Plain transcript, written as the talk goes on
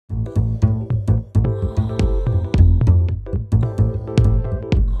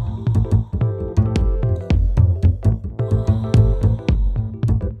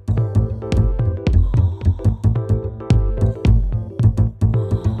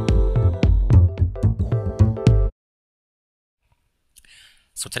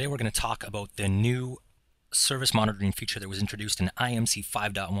So today we're going to talk about the new service monitoring feature that was introduced in IMC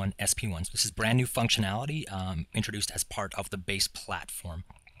 5.1 SP1. So this is brand new functionality introduced as part of the base platform.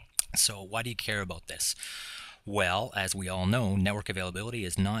 So why do you care about this? Well, as we all know, network availability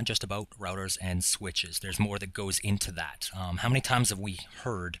is not just about routers and switches. There's more that goes into that. How many times have we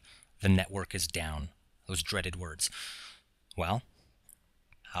heard the network is down? Those dreaded words. Well,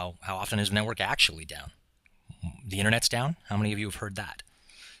 how often is the network actually down? The internet's down? How many of you have heard that?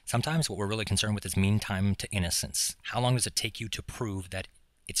 Sometimes what we're really concerned with is mean time to innocence. How long does it take you to prove that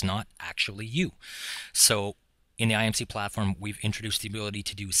it's not actually you? So in the IMC platform, we've introduced the ability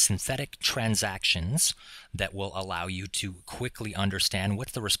to do synthetic transactions that will allow you to quickly understand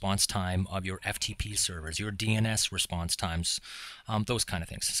what's the response time of your FTP servers, your DNS response times, those kind of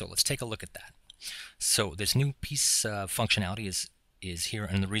things. So let's take a look at that. So this new piece of functionality is here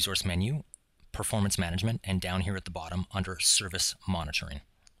in the resource menu, performance management, and down here at the bottom under service monitoring.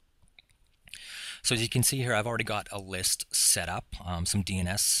 So as you can see here, I've already got a list set up, some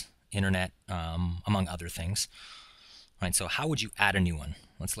DNS, internet, among other things. All right, so how would you add a new one?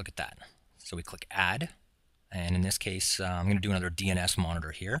 Let's look at that. So we click add, and in this case, I'm going to do another DNS monitor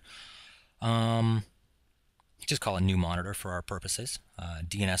here. Just call it new monitor for our purposes,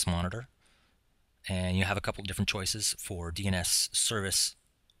 DNS monitor. And you have a couple of different choices for DNS service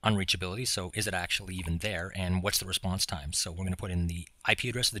unreachability. So is it actually even there, and what's the response time? So we're going to put in the IP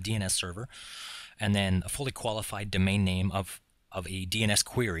address of the DNS server, and then a fully qualified domain name of a DNS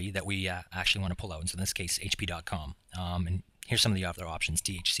query that we actually want to pull out. So in this case, hp.com. And here's some of the other options: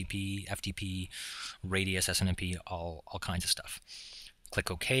 DHCP, FTP, Radius, SNMP, all kinds of stuff. Click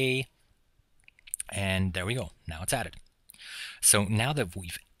OK, and there we go. Now it's added. So now that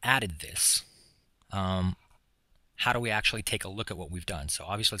we've added this, how do we actually take a look at what we've done? So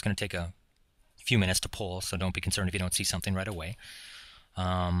obviously it's going to take a few minutes to pull, so don't be concerned if you don't see something right away.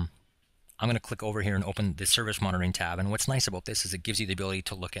 I'm going to click over here and open the service monitoring tab, and what's nice about this is it gives you the ability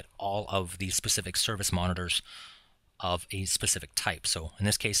to look at all of the specific service monitors of a specific type. So in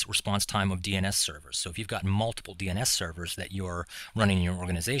this case, response time of DNS servers. So if you've got multiple DNS servers that you're running in your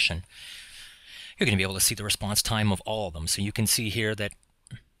organization, you're going to be able to see the response time of all of them. So you can see here that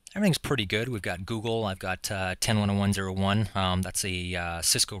everything's pretty good. We've got Google. I've got 10.101.01. That's a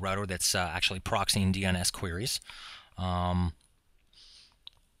Cisco router that's actually proxying DNS queries.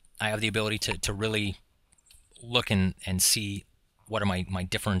 I have the ability to really look and see what are my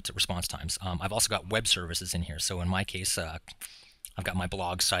different response times. I've also got web services in here. So in my case, I've got my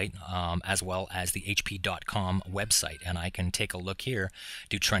blog site as well as the hp.com website. And I can take a look here,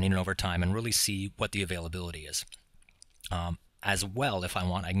 do trending over time, and really see what the availability is. As well, if I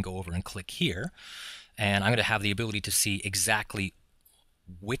want, I can go over and click here, and I'm going to have the ability to see exactly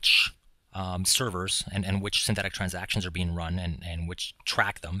which servers and which synthetic transactions are being run and which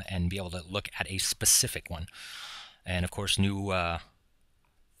track them, and be able to look at a specific one. And of course, the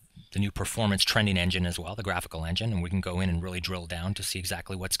new performance trending engine as well, the graphical engine, and we can go in and really drill down to see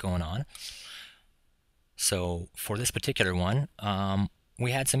exactly what's going on. So for this particular one,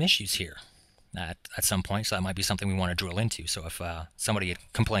 we had some issues here at some point, so that might be something we want to drill into. So if somebody had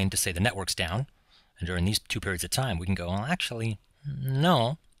complained to say the network's down, and during these 2 periods of time, we can go, well, actually,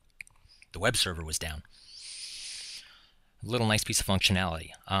 no, the web server was down. A little nice piece of functionality.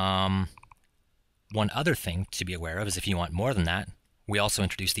 One other thing to be aware of is if you want more than that, we also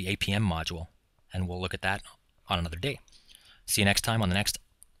introduced the Apm module, and we'll look at that on another day. See you next time on the next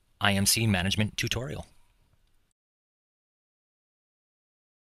IMC management tutorial.